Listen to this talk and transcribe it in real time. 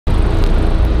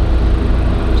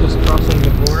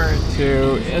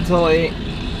Italy.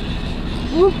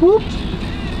 Whoop whoop.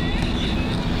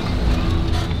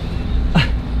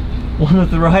 One of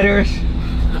the riders.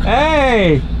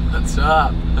 Hey! What's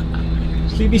up?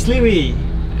 Sleepy sleepy.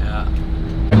 Yeah.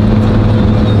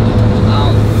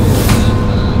 Oh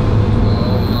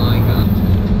my god.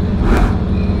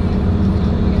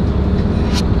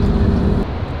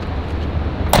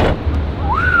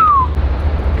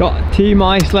 Got Team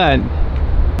Iceland.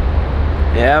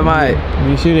 Yeah, mate. What are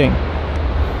you shooting?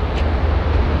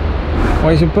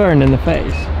 Why is it burned in the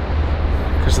face?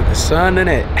 Because of the sun,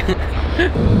 innit?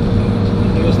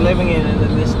 He was living in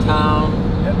this town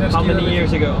how many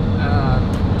years ago?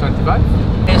 25.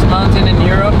 Highest mountain in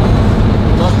Europe,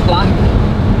 not black.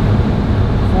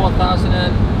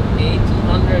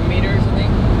 4,800 meters, I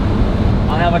think.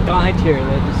 I have a guide here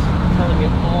that is telling me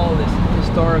all this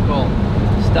historical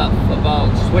stuff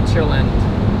about Switzerland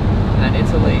and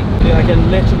Italy. I can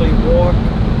literally walk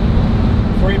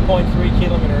 3.3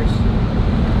 kilometers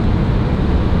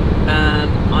and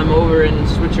I'm over in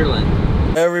Switzerland.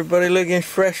 Everybody looking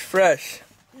fresh.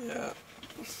 Yeah.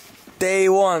 Day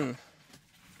one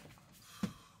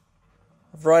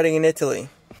of riding in Italy.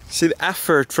 See the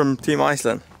effort from Team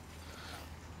Iceland.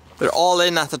 They're all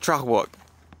in at the track walk.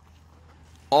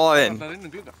 All in.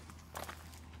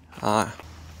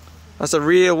 That's a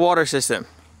real water system.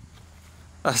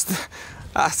 That's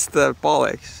the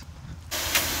bollocks.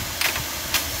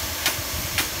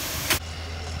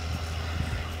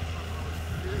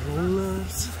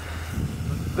 Rollers.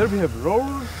 There we have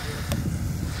rollers.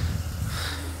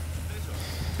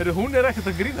 Hún ekkert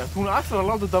að grínast. Hún alltaf að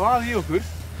láta þetta vaða í okkur.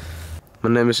 My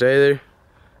name is EYTHOR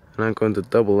and I'm going to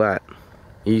double that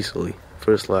easily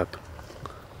first lap.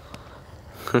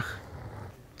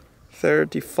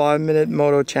 35-minute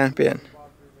moto champion.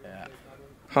 Yeah.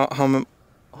 How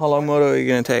long moto are you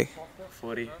gonna take?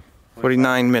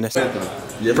 49 minutes.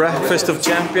 Breakfast of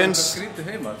champions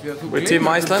with Team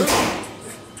Iceland.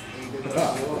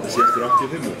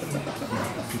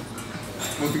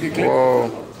 Whoa.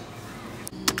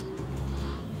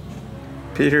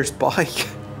 Peter's bike.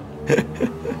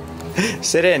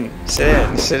 Sit in.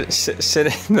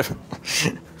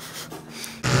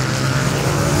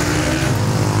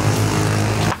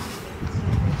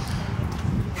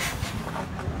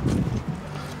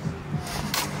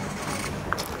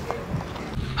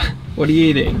 What are you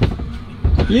eating?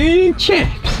 You eating chips?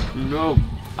 No,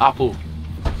 apple.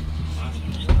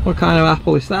 What kind of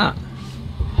apple is that?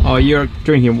 Oh, you're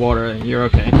drinking water. You're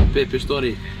okay. Paper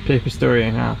story. Paper story,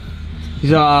 yeah.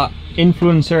 He's a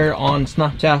influencer on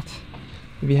Snapchat.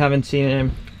 If you haven't seen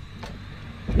him,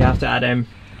 you have to add him.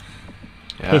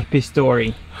 Yeah. Paper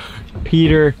story.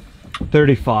 Peter,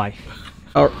 35.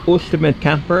 Our ultimate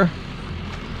camper.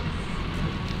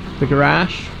 The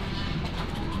garage.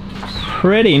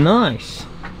 Pretty nice.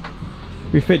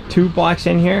 We fit 2 bikes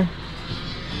in here.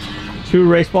 2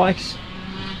 race bikes.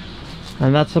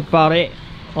 And that's about it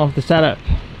of the setup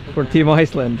for Team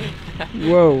Iceland.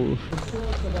 Whoa.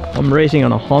 I'm racing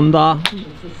on a Honda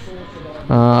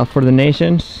for the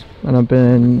Nations, and I've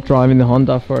been driving the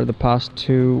Honda for the past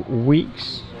 2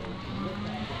 weeks.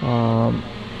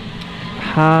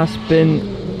 Has been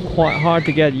quite hard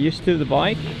to get used to the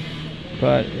bike,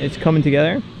 but it's coming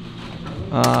together.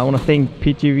 I want to thank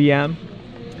PGVM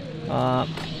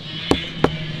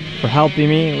for helping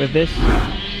me with this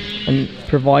and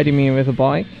providing me with a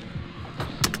bike.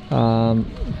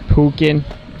 Pukin,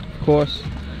 of course,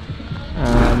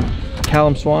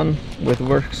 Callum Swan with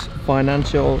Works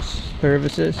Financial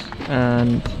Services,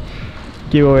 and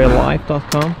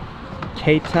giveawaylife.com,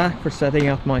 K-Tac for setting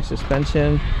up my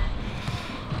suspension,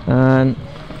 and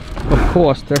of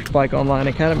course Dirtbike Online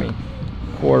Academy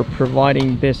for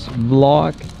providing this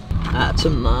vlog. That's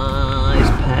some nice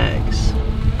pegs.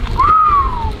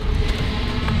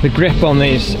 The grip on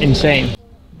these is insane.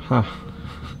 Huh.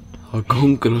 Og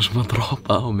kongur som har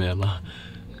droppat á mig eller.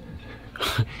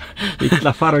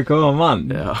 Illa fara að góða mann.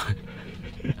 Yeah.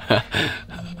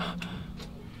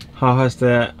 How has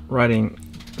the riding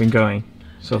been going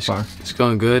so far? It's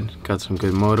going good. Got some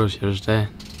good motos yesterday.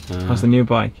 How's the new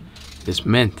bike? It's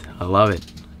mint. I love it.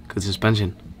 Good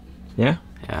suspension. Yeah?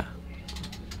 Yeah.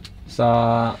 It's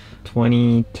a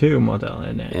 22 model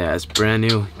in it. Yeah, it's brand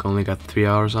new. Only got 3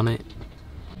 hours on it.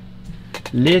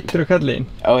 Litur kallinn.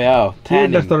 Oh yeah,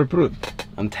 tanning. Brúdd.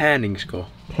 I'm tanning sko.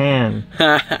 Tan.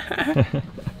 Yeah,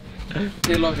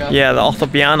 the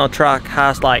Altopiano track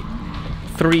has like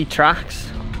 3 tracks.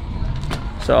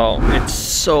 So it's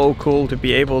so cool to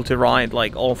be able to ride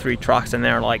like all 3 tracks, and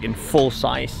they're like in full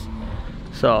size.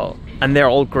 So, and they're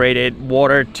all graded,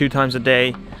 water 2 times a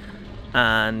day,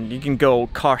 and you can go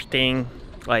karting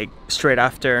like straight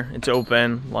after. It's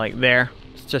open, like there.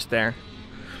 It's just there.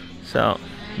 So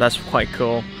that's quite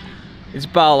cool. It's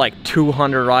about like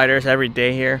 200 riders every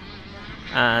day here,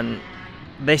 and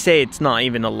they say it's not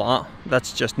even a lot.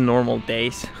 That's just normal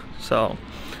days. So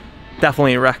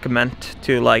definitely recommend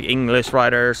to like English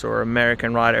riders or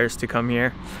American riders to come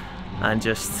here and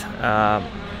just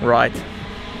ride.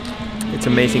 It's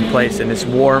an amazing place, and it's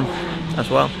warm as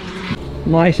well.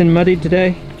 Nice and muddy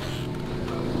today.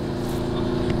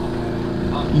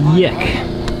 Yuck.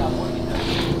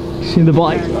 See the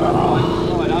bike.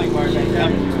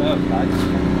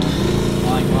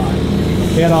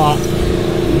 We had a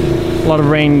lot of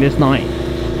rain this night.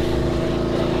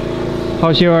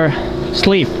 How's your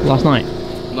sleep last night?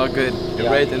 Not good. It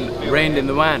rained in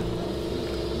the van.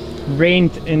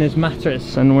 Rained in his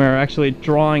mattress, and we're actually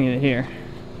drawing it here.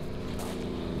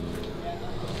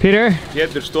 Peter?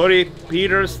 Get the story,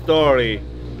 Peter's story.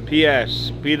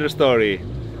 P.S. Peter's story.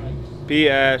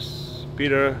 P.S.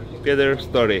 Peter's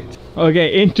story.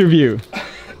 Okay, interview.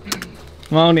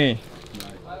 Mauni.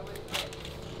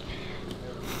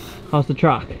 How's the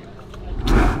track?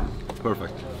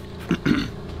 Perfect.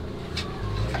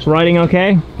 Is riding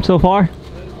okay so far?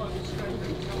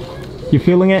 You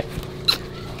feeling it?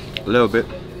 A little bit.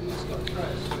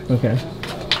 Okay.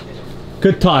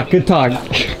 Good talk, good talk.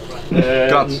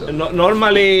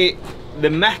 Normally, the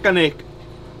mechanic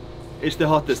is the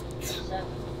hottest.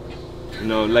 You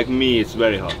know, like me, it's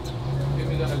very hot.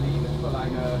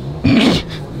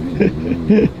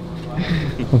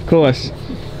 Of course.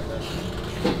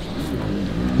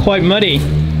 Quite muddy.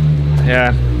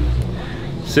 Yeah.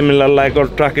 Similar like our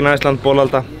track in Iceland,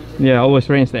 Polalta. Yeah, always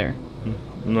rains there.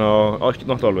 No,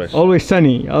 not always. Always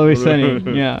sunny, always sunny.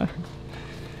 Yeah.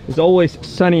 It's always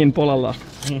sunny in Polalta.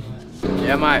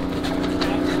 Yeah, mate.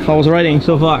 How was riding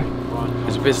so far?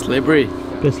 It's a bit slippery.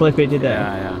 Bit slippery today.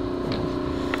 Yeah.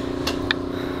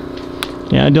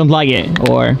 Yeah, I don't like it,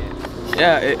 or?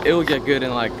 Yeah, it will get good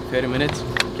in like 30 minutes.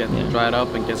 Get dried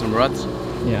up and get some ruts.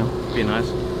 Yeah. Be nice.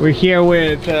 We're here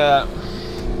with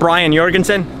Brian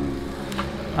Jorgensen.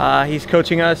 He's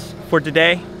coaching us for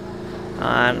today.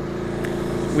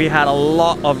 We had a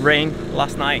lot of rain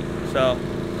last night, so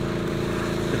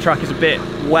the track is a bit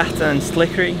wet and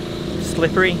slippery,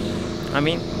 I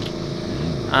mean.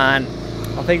 And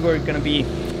I think we're gonna be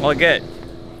all good.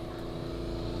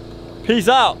 Peace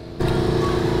out.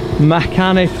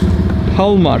 Mechanic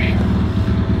Palmer.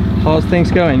 How's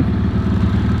things going?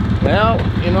 Well,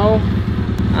 you know,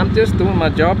 I'm just doing my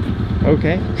job.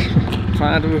 Okay.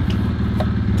 Trying to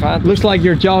Looks like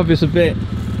your job is a bit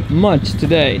much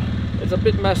today. It's a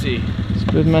bit messy. It's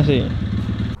a bit messy.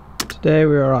 Today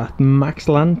we are at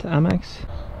Mxon, MX.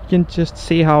 You can just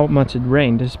see how much it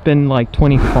rained. It's been like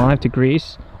 25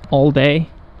 degrees all day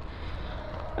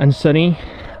and sunny,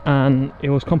 and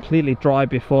it was completely dry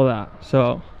before that.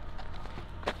 So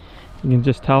you can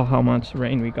just tell how much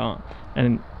rain we got,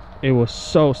 and it was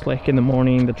so slick in the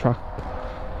morning. The truck,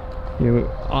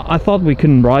 I thought we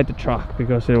couldn't ride the truck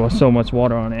because there was so much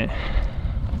water on it.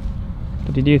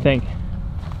 What did you think?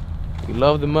 We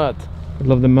love the mud. I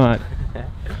love the mud.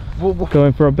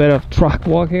 Going for a bit of truck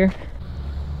walk here.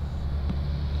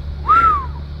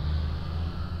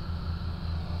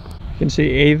 You can see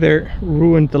EYTHOR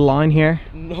ruined the line here.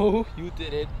 No, you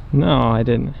did it. No, I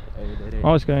didn't.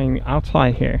 I was going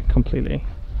outside here completely.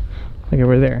 Like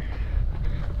over there.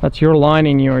 That's your line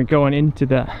and you're going into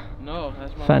the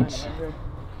that's my fence.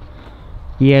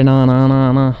 Yeah,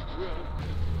 no.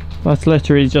 That's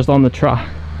literally just on the track.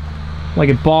 Like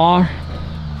a bar.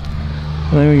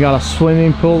 And then we got a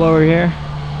swimming pool over here.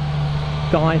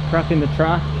 Guy prepping the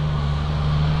track.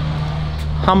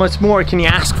 How much more can you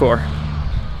ask for?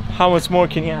 How much more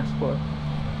can you ask for?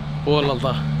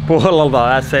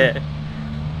 Polalta, that's it.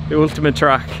 The ultimate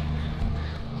track.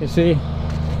 You see,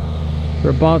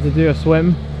 we're about to do a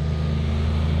swim.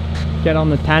 Get on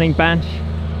the tanning bench.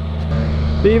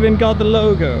 They even got the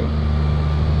logo,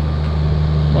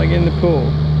 like in the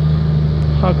pool.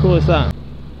 How cool is that?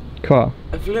 Cool.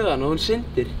 Flugan, hún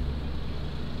syndir.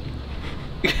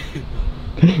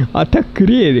 Að takkur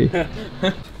í því.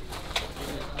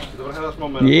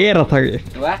 Ég að taka því.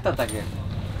 Þú ert að taka því.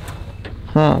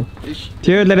 Ha.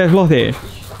 Tjöld þið flott því.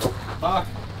 Takk.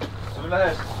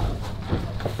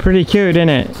 Pretty cute, isn't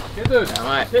it? Yeah,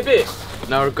 mate.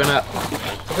 Now we're gonna...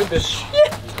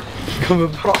 Shit! Come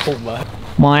on, man.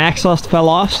 My exhaust fell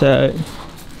off, so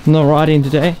no riding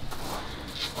today.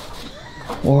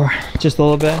 Or just a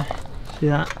little bit. See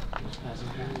that?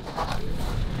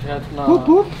 Whoop,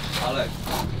 whoop.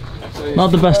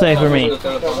 Not the best day for me.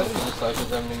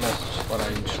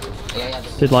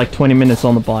 Did like 20 minutes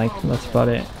on the bike, that's about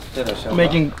it.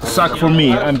 making suck for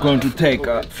me, I'm going to take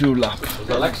a few laps.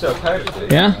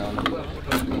 Yeah?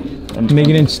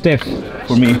 Making it stiff.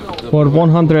 For me. For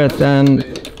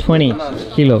 120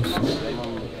 kilos.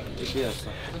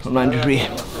 93.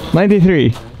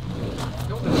 93.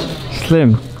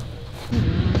 Slim.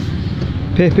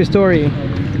 Pippi story.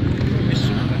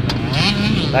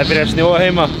 Það byrjar að snjóa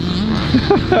heima.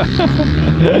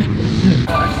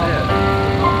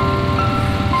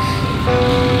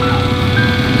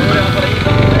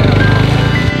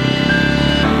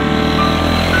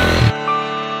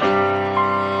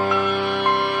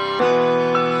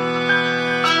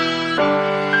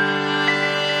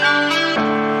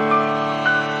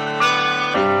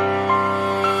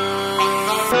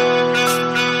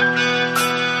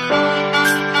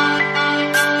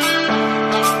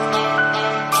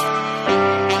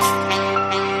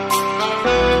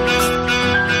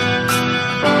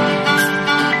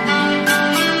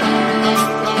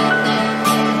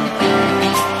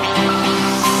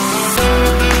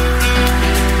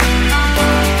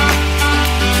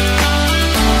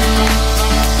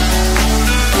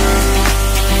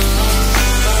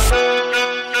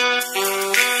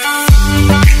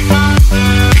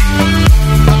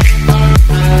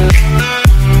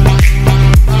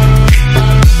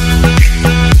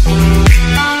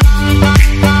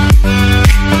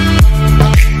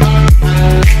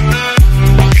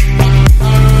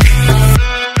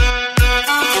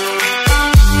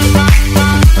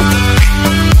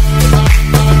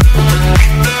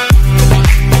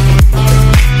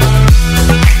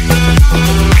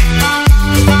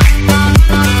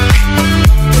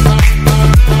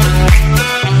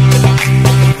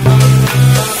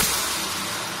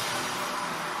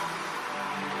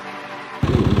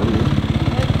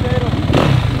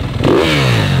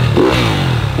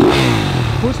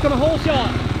 Who's gonna hole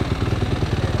shot?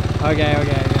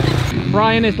 Okay.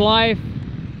 Brian is live.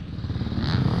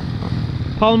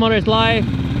 Palmer is live.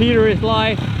 Peter is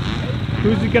live.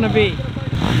 Who's it gonna be?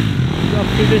 Up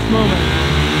to this moment.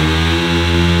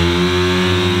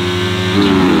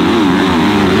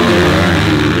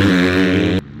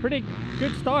 Pretty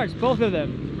good starts, both of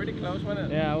them. Pretty close,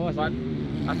 wasn't it? Yeah, it was. But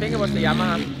I think it was the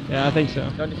Yamaha. Yeah, I think so.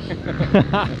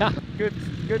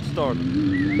 Good start.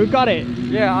 Who got it?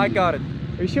 Yeah, I got it.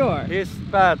 Are you sure? He's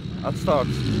bad at starts.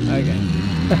 Okay.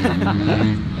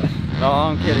 No,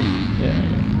 I'm kidding.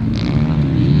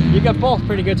 Yeah. You got both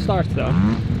pretty good starts though.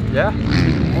 Yeah?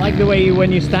 I like the way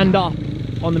when you stand up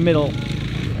on the middle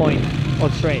point or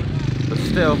straight. But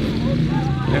still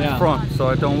in front, so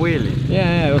I don't wheelie.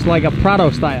 Yeah, it was like a Prado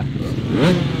style.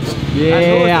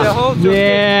 Yeah.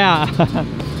 Yeah.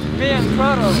 Me and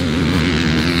Prado.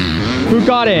 Who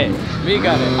got it? We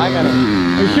got it. I got it.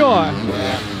 Are you sure?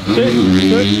 Yeah.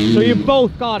 So you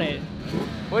both got it?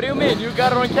 What do you mean? You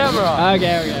got it on camera.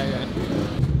 Okay.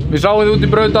 Við sáum þið út í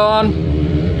braut á hann,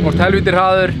 vorst helvítir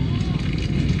hraður,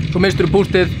 svo mistur þú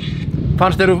pústið,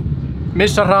 fannst þér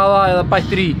missa hraða eða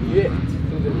bættir í?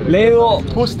 Leið og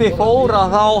pústið fóra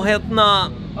þá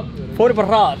fór ég bara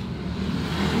hraðar.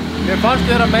 Mér fannst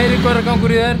þér að meiri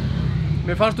gauragangur í þér,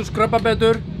 mér fannst þú skröpa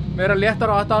betur, meira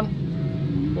léttar á hattan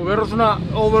og vera svona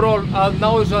overall að ná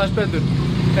þessu aðeins betur.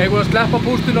 Eigum við að sleppa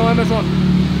pústinu á Mxon?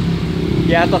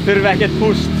 Ég held að þurfi ekkert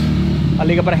púst. Það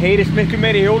líka bara heyrist miklu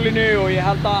meir í hjólinu og ég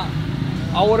held að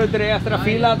áhorfendur eigi eftir að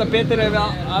fíla þetta betur ef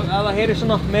það heyrir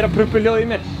svona meira prumpuljóð í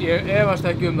mér. Ég efast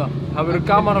ekki það. Það verður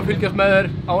gaman að fylgjast með þér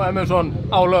á Mxon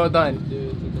á laugardaginn.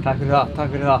 Takk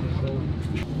fyrir það.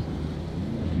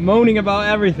 Moaning about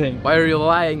everything. Why are you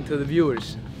lying to the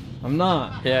viewers? I'm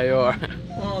not. Yeah, you are.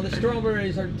 Oh, the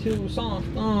strawberries are too soft.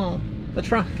 Oh, the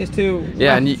trunk is too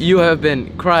Yeah, and you have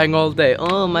been crying all day.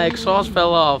 Oh, my exhaust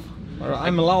fell off.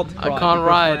 I'm allowed to cry. I can't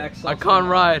ride. I can't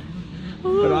ride.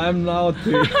 But I'm allowed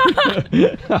to.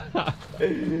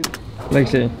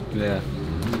 Lexi. Yeah.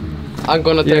 I'm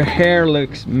gonna Your take. hair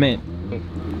looks mint.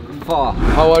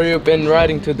 How are you been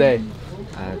riding today?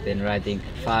 I've been riding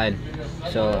fine,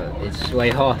 so it's way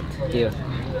hot here.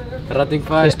 Riding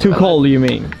fine. It's too cold, you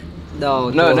mean? No,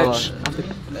 it's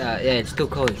yeah, it's too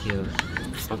cold here.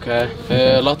 okay.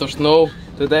 A lot of snow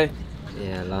today.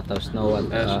 Yeah, a lot of snow and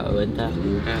winter.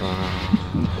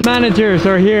 Managers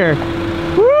are here.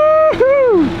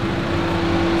 Woohoo!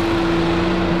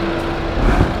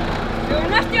 Þú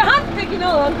næstu í handtekinn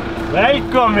á þann.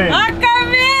 Velkomin! Takk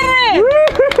fyrir!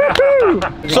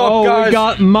 What's up, Oh, guys? we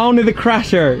got Mounty the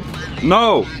Crasher.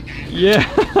 No! Yeah.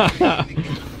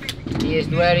 He is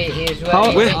very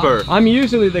Whisper. I'm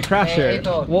usually the Crasher.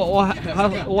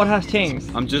 EYTHOR. What has changed?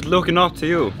 I'm just looking up to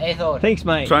you. EYTHOR. Thanks,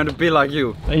 mate. Trying to be like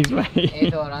you. Thanks, mate.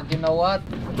 EYTHOR, and you know what?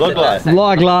 Vlog life.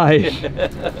 Vlog live.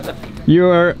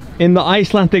 You're in the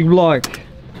Icelandic vlog.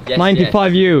 Yes,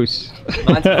 95 views.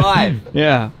 95.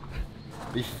 Yeah.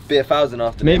 Be 1,000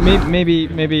 after this.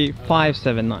 Maybe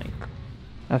 579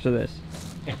 after this.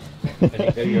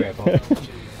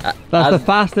 That's the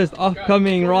fastest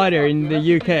upcoming rider in the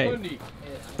UK.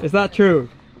 Is that true?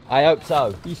 I hope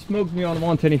so. He smoked me on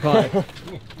 125.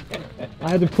 I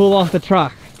had to pull off the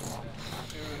track.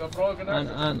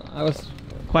 And I was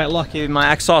quite lucky,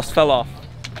 my exhaust fell off.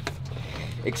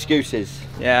 Excuses.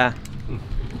 Yeah.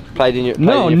 Played in your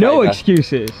No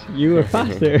excuses. You were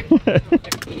faster.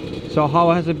 So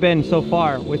how has it been so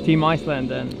far with Team Iceland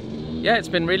then? Yeah, it's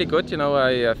been really good. You know,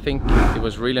 I think it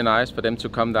was really nice for them to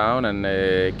come down and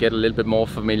get a little bit more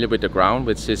familiar with the ground,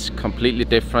 which is completely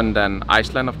different than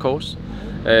Iceland, of course.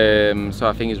 So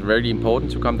I think it's really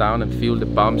important to come down and feel the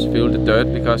bumps, feel the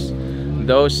dirt, because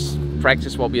those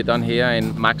practice what we have done here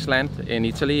in Mxon in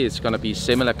Italy, it's going to be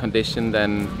similar condition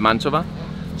than MANTOVA.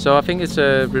 So I think it's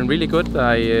been really good.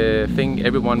 I think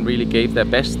everyone really gave their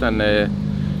best, and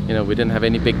you know, we didn't have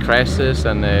any big crashes,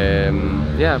 and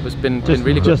yeah, it's been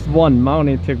really good. Just one,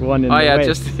 Mauni took one in the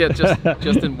waves.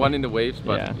 just in one in the waves,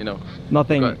 but yeah, you know,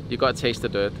 nothing. You got to taste the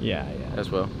dirt. Yeah. As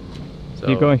well. So, if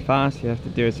you're going fast, you have to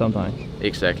do it sometimes.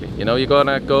 Exactly. You know, you're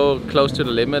gonna go close to the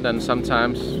limit, and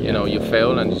sometimes you know you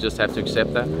fail, and you just have to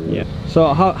accept that. Yeah.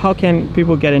 So how can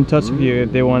people get in touch with you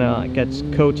if they wanna get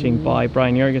coaching by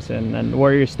Brian Jørgensen, and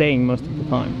where you're staying most of the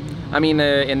time? I mean,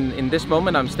 in this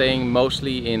moment, I'm staying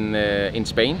mostly in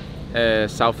Spain,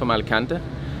 south from Alicante.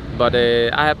 But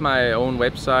I have my own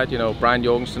website, you know, Brian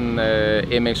Jørgensen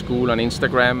MX School on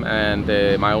Instagram, and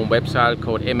my own website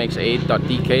called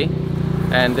mx8.dk.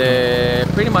 And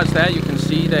pretty much there you can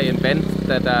see the event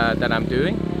that I'm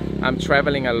doing. I'm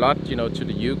traveling a lot, you know, to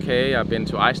the UK. I've been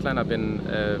to Iceland. I've been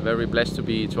very blessed to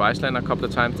be to Iceland a couple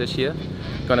of times this year.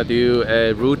 Gonna do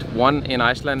Route 1 in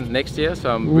Iceland next year,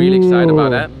 so I'm really excited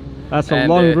about that. That's a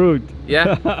long route.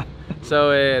 Yeah.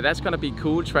 So that's gonna be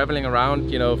cool, traveling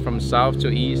around, you know, from south to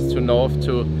east to north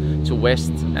to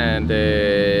west, and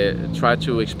try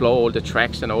to explore all the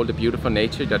tracks and all the beautiful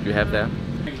nature that you have there.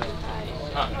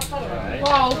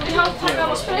 Wow, vi har tagit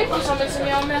alla spraypåsar som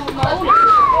jag har med ONLENE.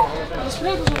 Alla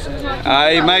spraypåsar som jag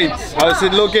har. Hi mate, how's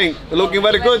it looking? Looking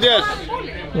very good, yes?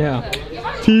 Yeah.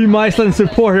 Team Iceland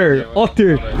supporter,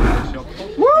 Otter.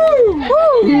 Woo!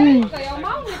 Woo!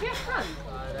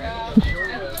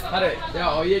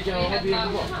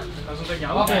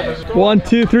 1,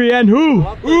 2, 3, and who?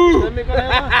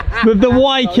 The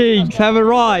Vikings have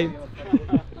arrived.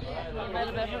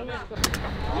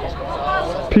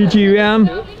 PGM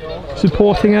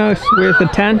supporting us with the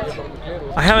tent.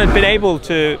 I haven't been able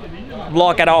to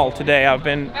vlog at all today. I've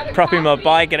been prepping my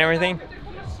bike and everything,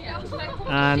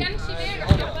 and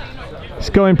it's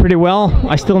going pretty well.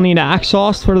 I still need an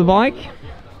exhaust for the bike,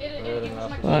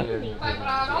 but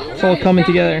it's all coming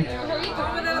together.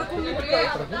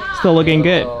 Still looking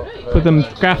good. Put them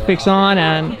graphics on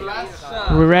and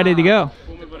we're ready to go.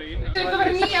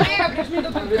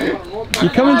 You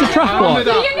coming to track walk?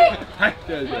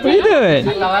 What are you doing?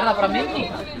 What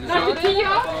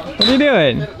are you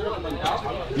doing?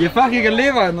 Ég fæk ekki að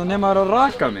lifa hérna nema að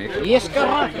raka mig. Ég skal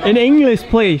raka. In English,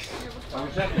 please.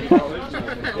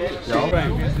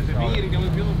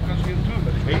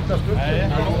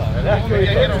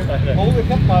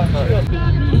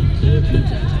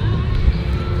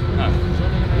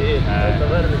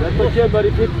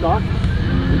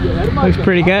 Looks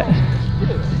pretty good.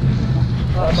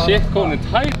 Shit, going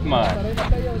tight, man.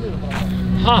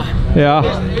 Yeah.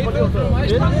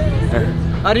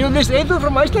 Are you this EYTHOR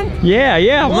from Iceland? Yeah,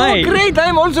 mate. Oh, great!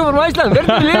 I'm also from Iceland. Where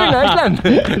do you live in Iceland?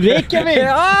 Reykjavik.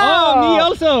 Oh, me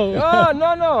also. Oh,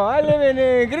 no. I live in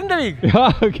Grindavik.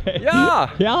 Yeah, okay. Yeah.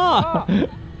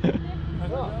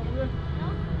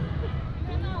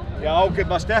 Já, ágætt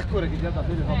maður stekkur ekki hérna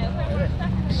fyrir það.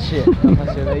 Shit, það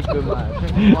sé veikum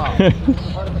maður.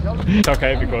 It's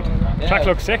okay, be good. Track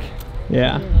looks sick.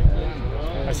 Yeah.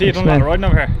 I see you done a lot of riding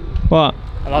over here. What?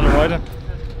 A lot of riding.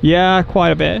 Yeah,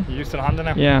 quite a bit. You used to the Honda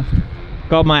now? Yeah.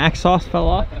 Got my exhaust fell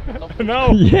off.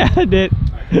 No! Yeah, I did.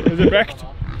 Is it wrecked?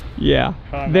 Yeah.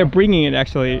 They're bringing it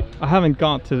actually. I haven't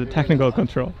gone to the technical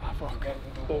control.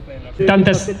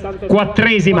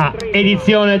 74esima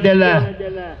edizione del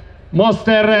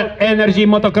Monster Energy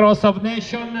Motocross of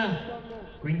Nation.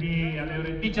 Quindi alle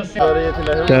ore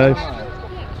 17. Guys.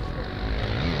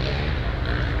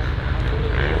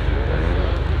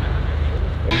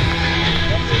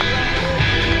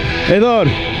 EYTHOR,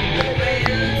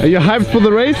 are you hyped for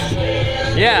the race?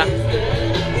 Yeah,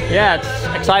 it's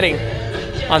exciting.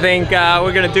 I think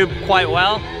we're gonna do quite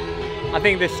well. I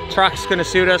think this track's gonna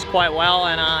suit us quite well,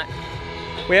 and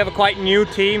we have a quite new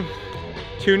team.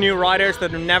 2 new riders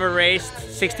that have never raced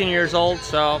 16 years old,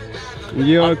 so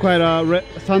you're quite a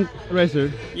stunt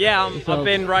racer. yeah, I've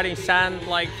been riding sand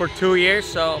like for 2 years,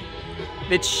 so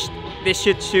this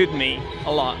should suit me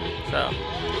a lot. So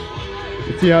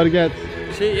let's see how it gets.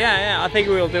 see, yeah, I think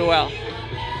we'll do well.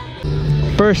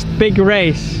 First big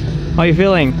race. How are you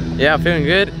feeling? Yeah, feeling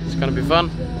good. It's gonna be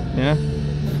fun. Yeah.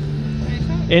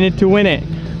 In it to win it.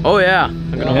 Oh yeah,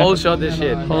 I'm gonna whole shot this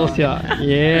shit. Whole shot.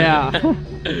 Yeah.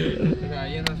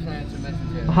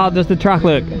 How does the track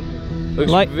look? Looks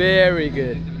like very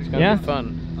good. It's gonna be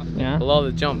fun. Yeah. A lot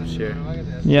of the jumps here.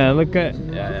 Yeah, look good.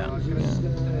 Yeah.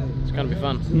 It's gonna be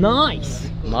fun. Nice.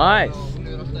 Nice.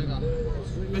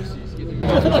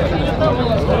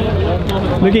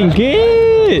 Looking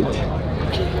good.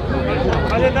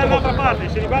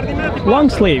 Long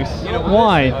sleeves.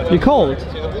 Why? You cold?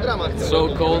 It's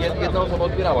so cold.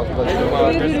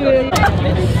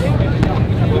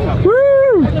 Woo!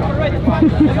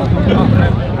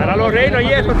 Það alveg að reyna að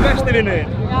ég eitthvað besti vinnuðinn.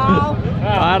 Já.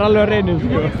 Það alveg að reyna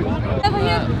sko.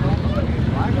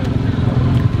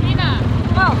 Lína.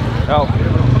 Já.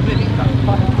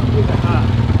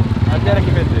 Þetta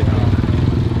ekki betri.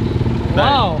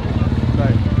 Wow.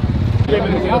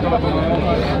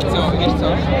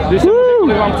 This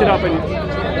warms it up and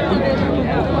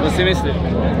Você mistir.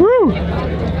 Woo!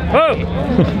 Oh!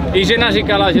 Easy nasi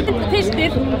kalah situ.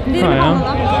 Fyrstir. Við Ah, ja. erum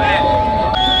á það.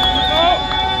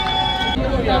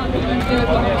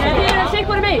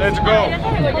 Let's go.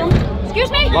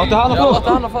 Excuse me. Láttu hana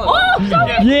fá. Oh,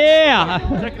 sorry. Yeah!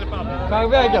 Hvað er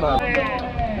við að gera?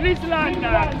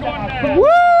 Woo!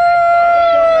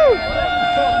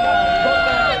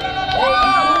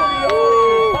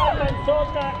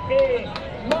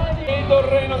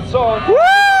 REYNISSON. Woo!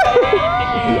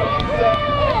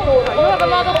 You have a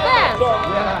lot of fans.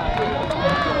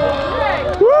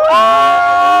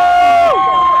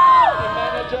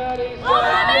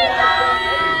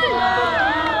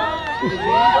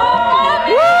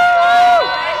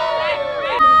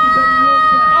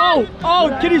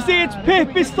 Oh, can you see it's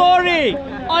Pippi's story?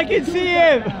 I can see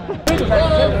him.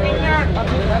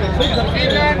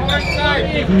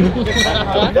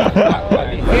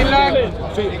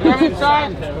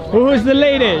 Who is the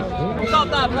latest?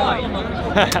 Not that much.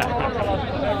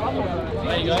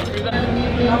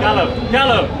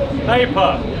 Callum,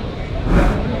 paper.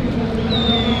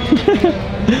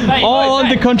 All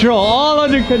under control, all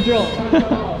under control.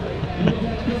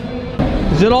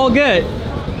 Is it all good?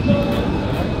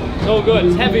 It's all good.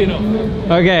 It's heavy enough.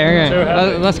 Okay. Too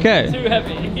heavy. That's good. Too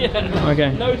heavy. Yeah.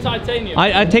 Okay. No titanium.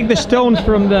 I take the stones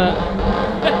from the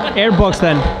airbox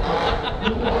then.